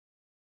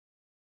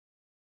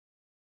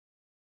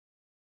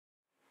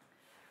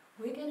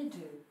we're going to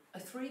do a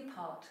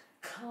 3-part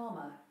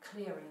karma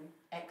clearing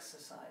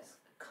exercise.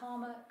 A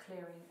karma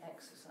clearing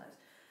exercise.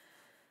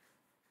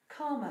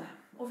 Karma,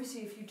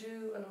 obviously if you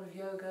do a lot of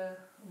yoga,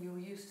 or you're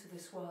used to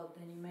this world,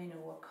 then you may know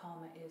what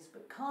karma is.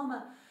 But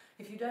karma,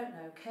 if you don't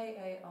know,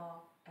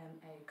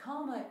 K-A-R-M-A,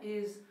 karma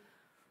is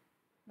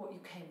what you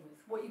came with,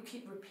 what you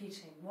keep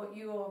repeating, what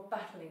you are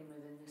battling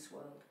with in this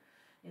world,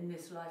 in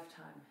this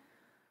lifetime.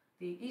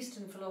 The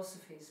Eastern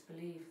philosophies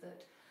believe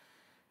that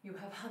you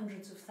have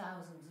hundreds of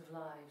thousands of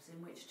lives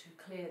in which to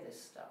clear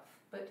this stuff.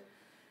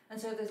 And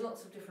so there's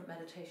lots of different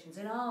meditations.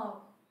 In our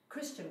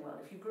Christian world,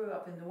 if you grew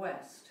up in the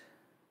West,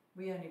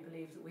 we only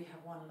believe that we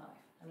have one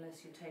life,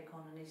 unless you take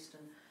on an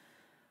Eastern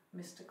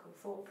mystical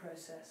thought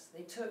process.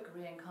 They took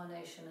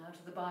reincarnation out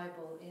of the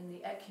Bible in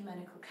the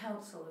Ecumenical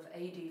Council of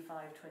AD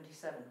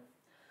 527.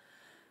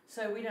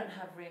 So we don't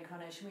have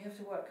reincarnation, we have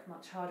to work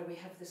much harder, we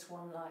have this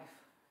one life.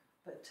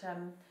 But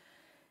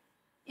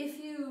if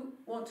you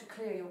want to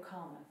clear your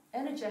karma,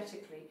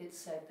 energetically it's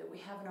said that we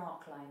have an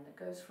arc line that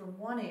goes from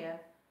one ear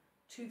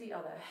to the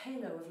other, a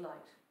halo of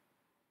light.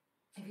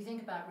 If you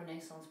think about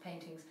Renaissance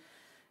paintings,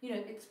 you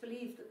know, it's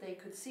believed that they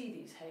could see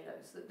these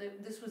halos, that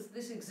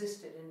this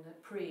existed in the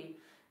pre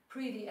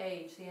the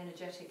age, the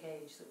energetic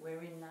age that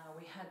we're in now.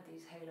 We had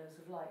these halos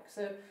of light.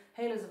 So,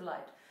 halos of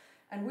light.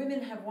 And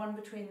women have one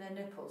between their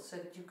nipples so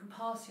that you can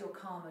pass your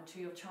karma to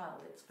your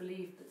child. It's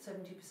believed that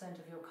 70%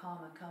 of your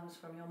karma comes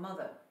from your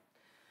mother.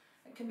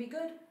 It can be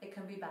good, it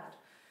can be bad.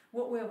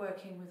 What we're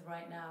working with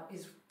right now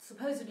is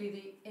supposedly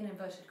the, in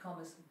inverted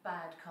commas,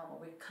 bad karma.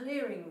 We're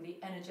clearing the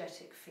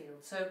energetic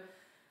field. So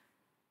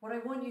what I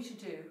want you to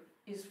do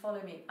is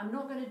follow me. I'm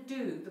not going to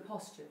do the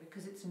posture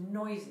because it's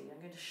noisy. I'm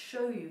going to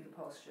show you the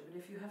posture, but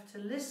if you have to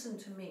listen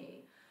to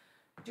me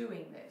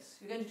doing this,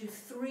 you're going to do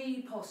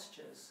 3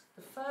 postures.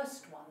 The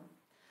first one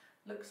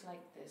looks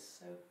like this.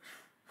 So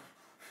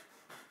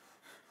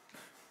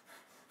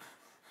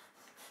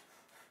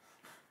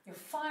you're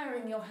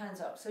firing your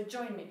hands up, so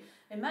join me.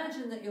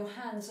 Imagine that your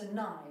hands are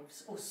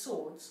knives or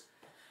swords,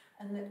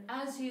 and that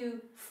as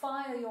you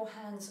fire your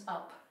hands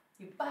up,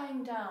 you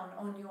bang down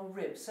on your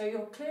ribs. So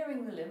you're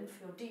clearing the lymph,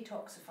 you're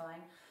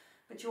detoxifying,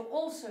 but you're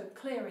also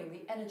clearing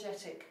the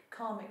energetic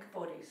karmic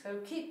body. So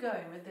keep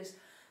going with this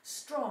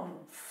strong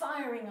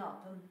firing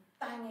up and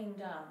banging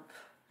down.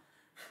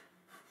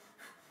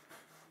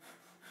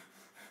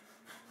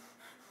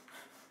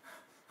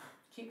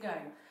 Keep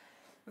going.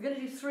 We're going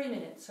to do 3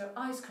 minutes, so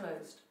eyes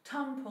closed,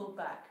 tongue pulled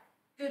back,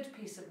 good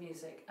piece of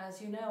music.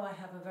 As you know, I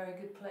have a very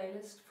good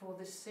playlist for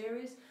this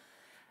series,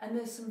 and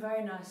there's some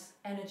very nice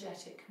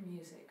energetic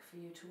music for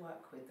you to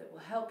work with that will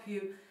help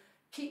you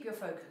keep your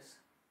focus.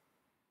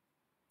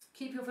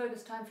 Keep your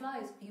focus, time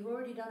flies. You've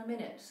already done a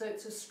minute, so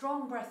it's a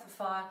strong breath of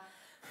fire.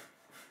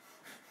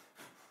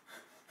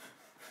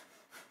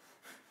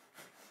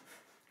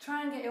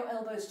 Try and get your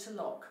elbows to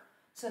lock,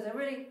 so they're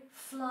really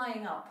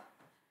flying up.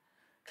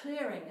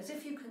 Clearing, as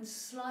if you can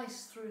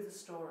slice through the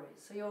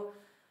stories. So you're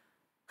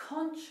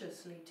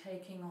consciously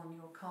taking on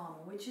your karma,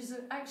 which is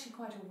actually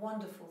quite a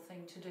wonderful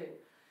thing to do.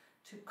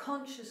 To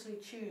consciously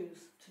choose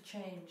to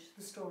change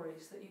the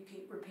stories that you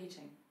keep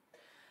repeating.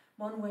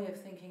 One way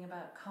of thinking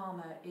about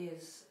karma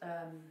is,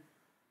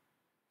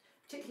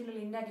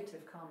 particularly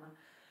negative karma,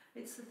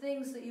 it's the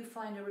things that you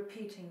find are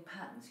repeating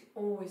patterns.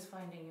 You're always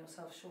finding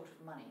yourself short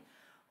of money,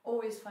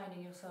 always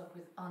finding yourself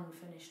with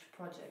unfinished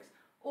projects,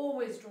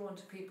 always drawn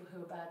to people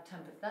who are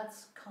bad-tempered.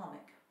 That's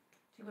karmic.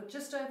 You've got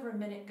just over a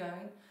minute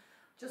going,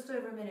 just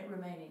over a minute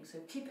remaining, so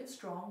keep it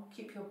strong,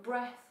 keep your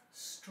breath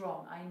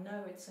strong. I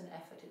know it's an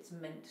effort, it's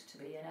meant to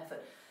be an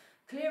effort.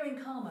 Clearing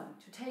karma,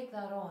 to take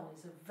that on,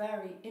 is a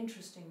very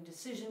interesting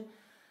decision,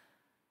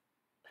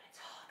 but it's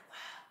hard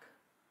work.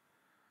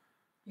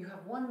 You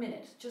have 1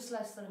 minute, just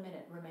less than a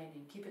minute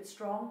remaining. Keep it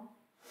strong.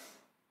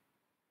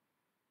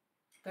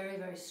 Very,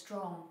 very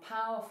strong,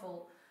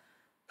 powerful,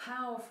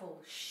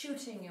 powerful,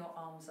 shooting your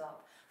arms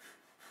up.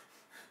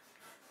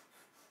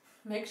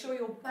 Make sure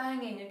you're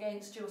banging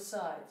against your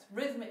sides,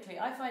 rhythmically.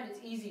 I find it's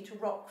easy to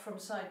rock from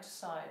side to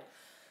side.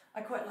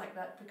 I quite like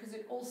that because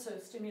it also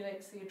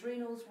stimulates the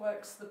adrenals,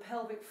 works the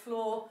pelvic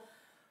floor,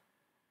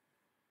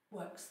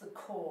 works the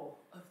core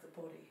of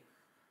the body.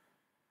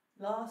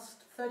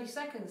 Last 30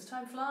 seconds,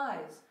 time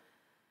flies.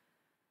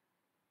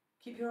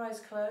 Keep your eyes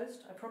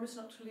closed. I promise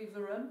not to leave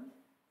the room.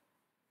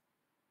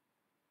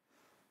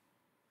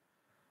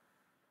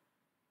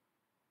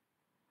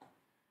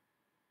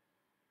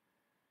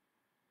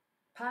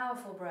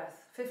 Powerful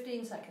breath,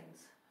 15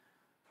 seconds.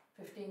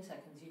 15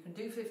 seconds. You can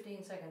do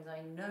 15 seconds,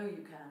 I know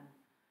you can.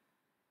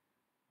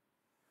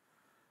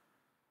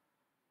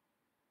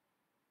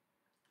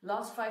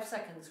 Last 5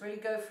 seconds, really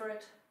go for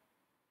it.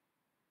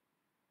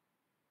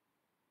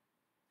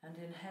 And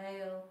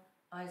inhale,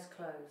 eyes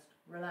closed.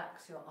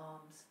 Relax your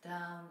arms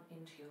down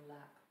into your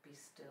lap. Be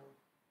still.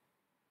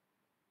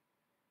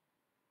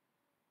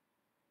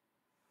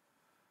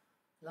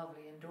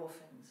 Lovely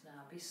endorphins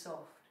now. Be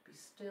soft, be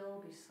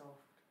still, be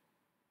soft.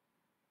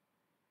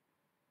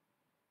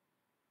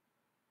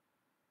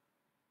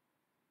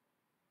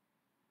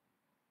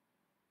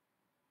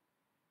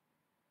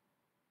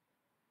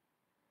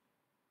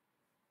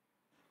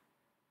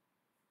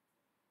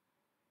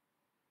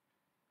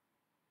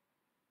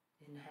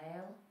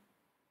 Inhale.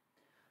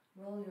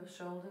 Roll your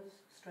shoulders,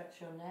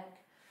 stretch your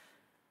neck.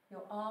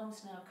 Your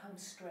arms now come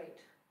straight,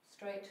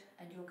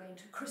 and you're going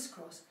to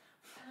crisscross.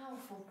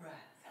 Powerful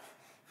breath.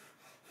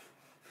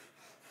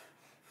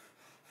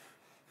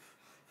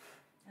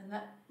 And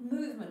that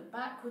movement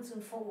backwards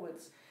and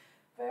forwards,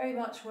 very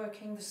much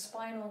working the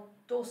spinal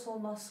dorsal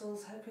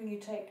muscles, helping you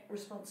take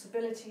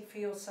responsibility for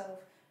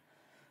yourself,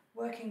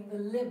 working the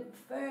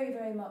lymph, very,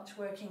 very much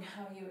working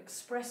how you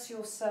express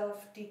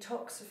yourself,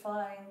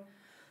 detoxifying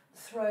the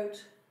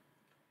throat,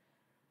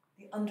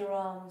 the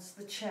underarms,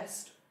 the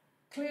chest,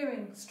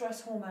 clearing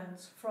stress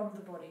hormones from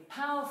the body.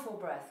 Powerful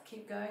breath.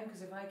 Keep going,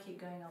 because if I keep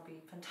going, I'll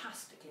be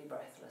fantastically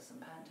breathless and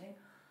panting.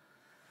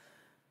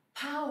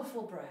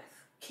 Powerful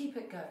breath. Keep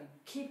it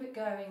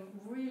going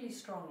really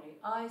strongly,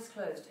 eyes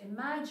closed.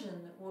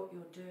 Imagine that what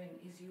you're doing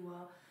is you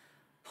are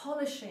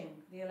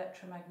polishing the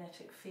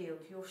electromagnetic field,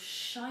 you're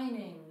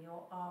shining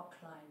your arc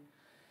line,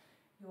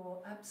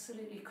 you're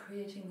absolutely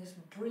creating this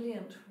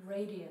brilliant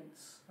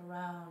radiance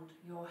around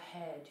your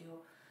head,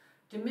 you're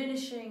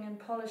diminishing and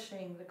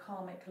polishing the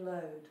karmic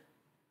load.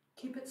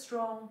 Keep it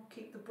strong,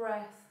 keep the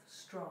breath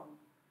strong.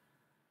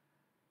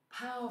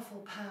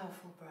 Powerful,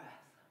 powerful breath.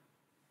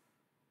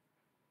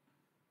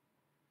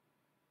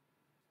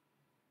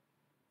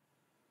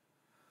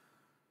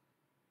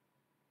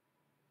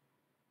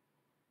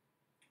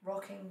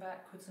 Rocking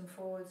backwards and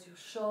forwards, your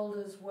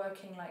shoulders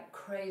working like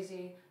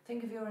crazy.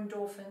 Think of your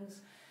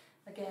endorphins.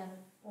 Again,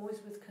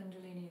 always with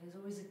Kundalini, there's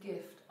always a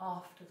gift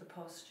after the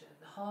posture.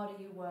 The harder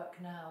you work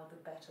now, the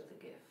better the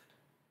gift.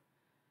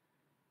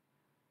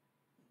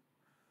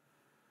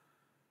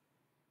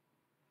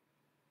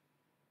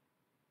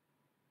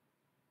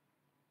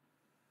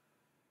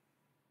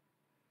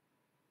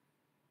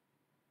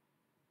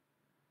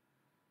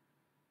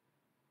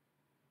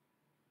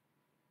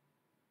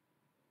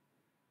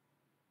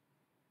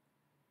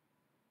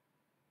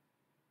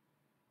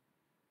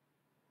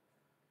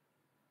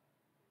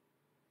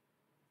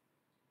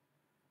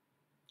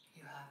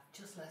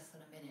 Just less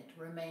than a minute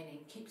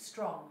remaining. Keep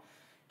strong,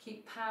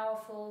 keep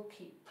powerful,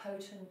 keep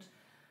potent,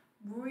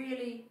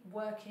 really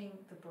working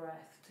the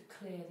breath to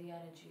clear the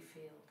energy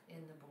field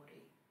in the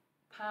body.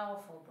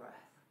 Powerful breath.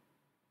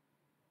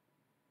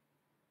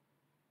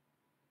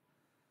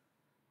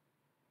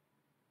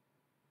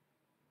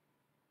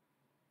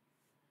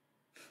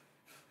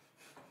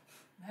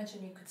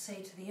 Imagine you could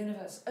say to the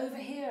universe, over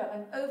here,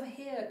 I'm over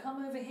here,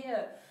 come over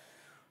here,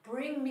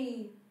 bring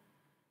me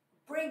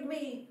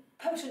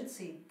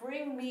potency,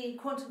 bring me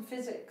quantum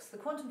physics. The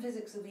quantum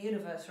physics of the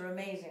universe are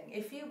amazing.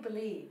 If you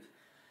believe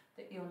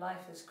that your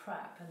life is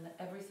crap and that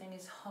everything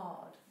is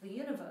hard, the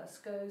universe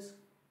goes,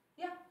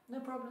 yeah, no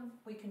problem,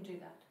 we can do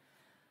that.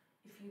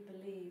 If you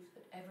believe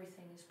that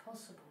everything is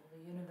possible,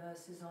 the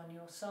universe is on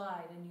your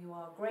side and you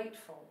are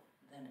grateful,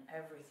 then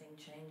everything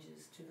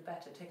changes to the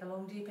better. Take a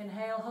long deep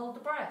inhale, hold the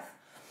breath.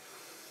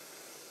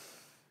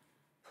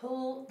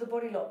 Pull the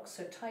body lock,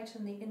 so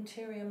tighten the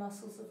interior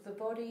muscles of the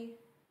body.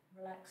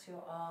 Relax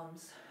your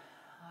arms,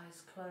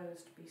 eyes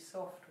closed, be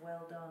soft,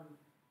 well done.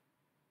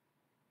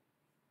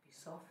 Be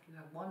soft. You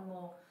have one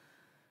more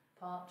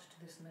part to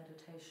this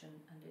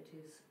meditation and it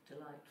is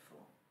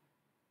delightful.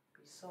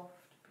 Be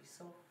soft, be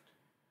soft.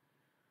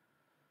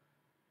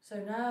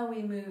 So now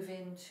we move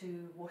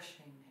into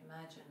washing.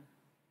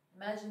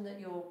 Imagine that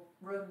your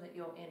room that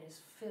you're in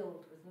is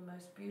filled with the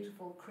most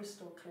beautiful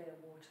crystal clear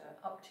water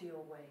up to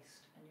your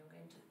waist, and you're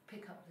going to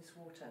pick up this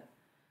water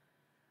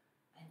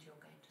and you're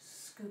going to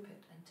scoop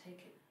it and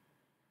take it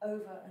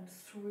over and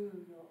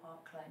through your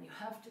arc line. You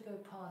have to go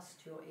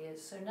past your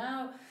ears. So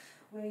now,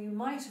 where you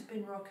might have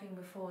been rocking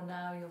before,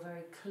 now you're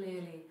very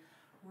clearly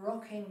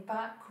rocking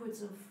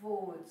backwards and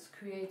forwards,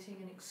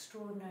 creating an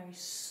extraordinary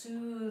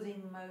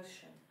soothing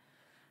motion.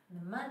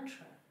 And the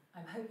mantra,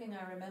 I'm hoping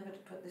I remember to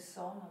put this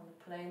song on the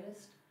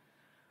playlist.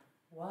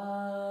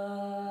 Waheguru,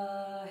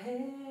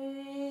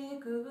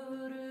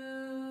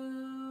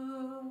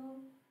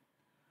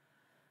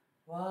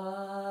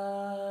 Waheguru,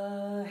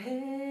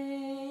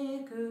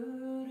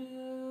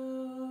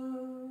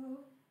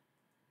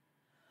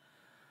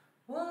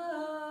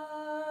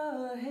 Waheguru,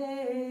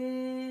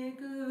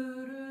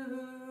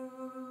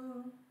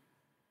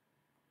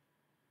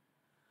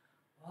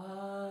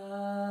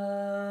 Waheguru.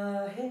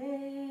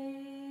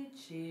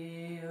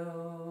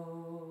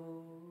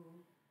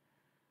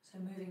 So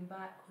moving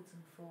backwards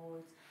and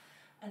forwards.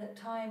 And at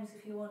times,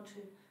 if you want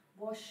to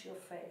wash your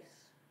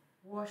face,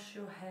 wash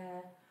your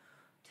hair,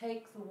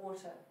 take the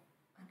water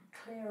and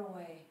clear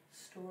away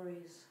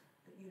stories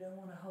that you don't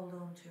want to hold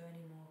on to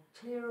anymore.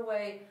 Clear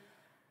away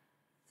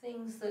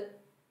things that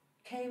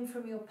came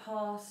from your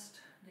past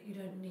that you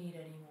don't need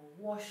anymore.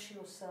 Wash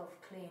yourself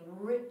clean,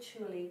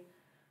 ritually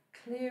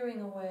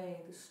clearing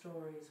away the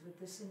stories with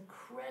this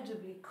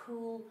incredibly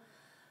cool,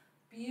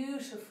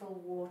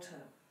 beautiful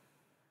water.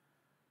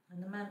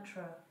 And the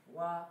mantra,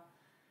 Wa-he-guru,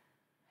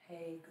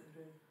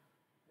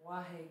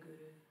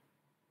 Wa-he-guru,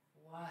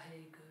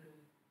 Wa-he-guru,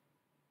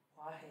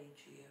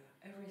 Wa-he-guru.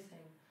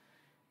 Everything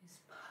is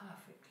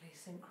perfectly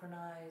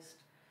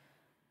synchronized.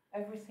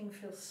 Everything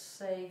feels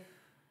safe.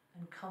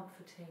 and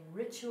comforting.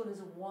 Ritual is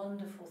a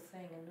wonderful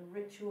thing, and the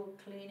ritual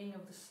cleaning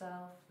of the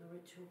self, the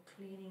ritual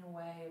cleaning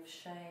away of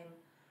shame,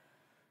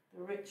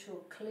 the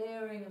ritual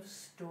clearing of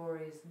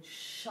stories and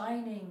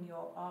shining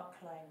your arc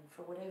line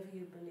for whatever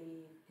you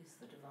believe is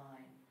the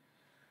divine,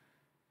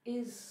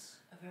 is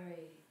a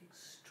very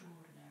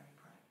extraordinary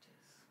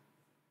practice.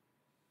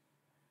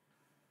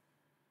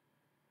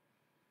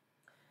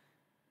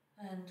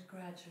 And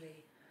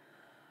gradually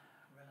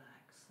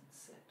relax and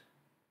sit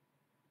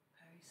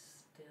very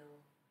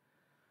still.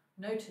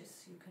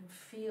 Notice you can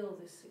feel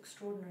this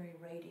extraordinary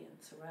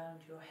radiance around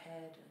your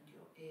head and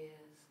your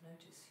ears.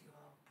 Notice you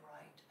are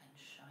bright and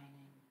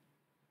shining.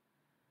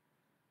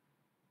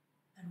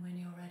 And when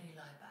you're ready,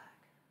 lie back.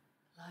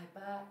 Lie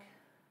back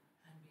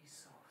and be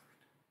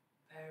soft.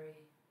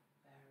 Very,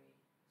 very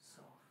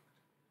soft.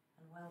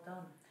 And well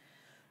done.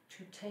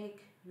 To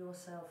take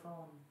yourself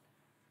on,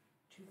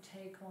 to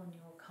take on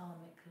your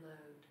karmic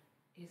load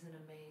is an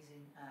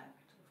amazing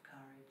act of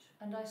courage.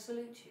 And I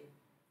salute you.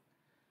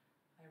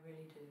 I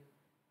really do.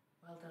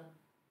 Well done.